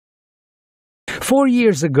4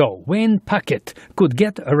 years ago, Wayne Puckett could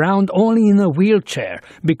get around only in a wheelchair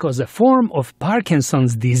because a form of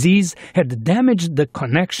Parkinson's disease had damaged the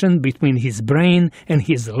connection between his brain and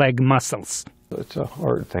his leg muscles. It's a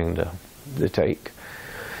hard thing to take,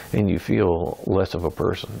 and you feel less of a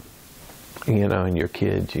person. You know, and your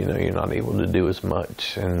kids, you know, you're not able to do as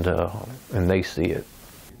much, and they see it.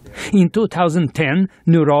 In 2010,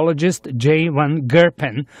 neurologist J. Van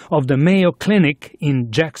Gerpen of the Mayo Clinic in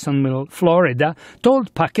Jacksonville, Florida,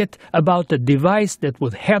 told Puckett about a device that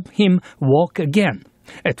would help him walk again.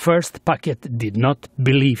 At first, Puckett did not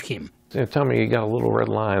believe him. They tell me you got a little red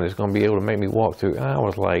line that's going to be able to make me walk through. I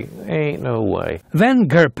was like, ain't no way. Van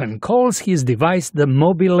Gerpen calls his device the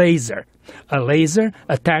Mobilaser. A laser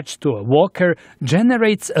attached to a walker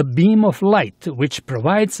generates a beam of light which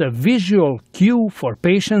provides a visual cue for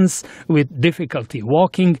patients with difficulty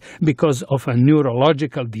walking because of a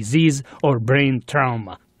neurological disease or brain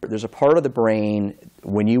trauma. There's a part of the brain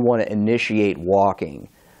when you want to initiate walking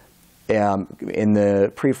in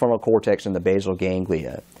the prefrontal cortex and the basal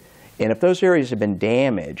ganglia. And if those areas have been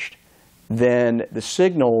damaged, then the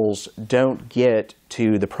signals don't get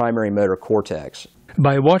to the primary motor cortex.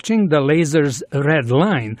 By watching the laser's red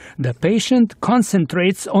line, the patient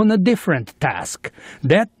concentrates on a different task.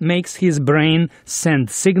 That makes his brain send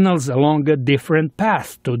signals along a different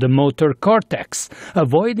path to the motor cortex,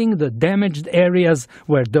 avoiding the damaged areas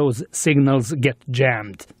where those signals get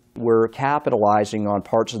jammed. We're capitalizing on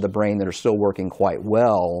parts of the brain that are still working quite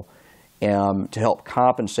well to help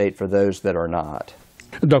compensate for those that are not.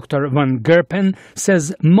 Dr. Van Gerpen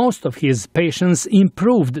says most of his patients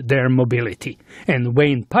improved their mobility, and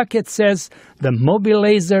Wayne Puckett says the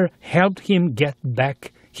Mobilaser helped him get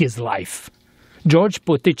back his life. George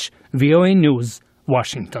Putic, VOA News,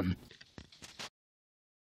 Washington.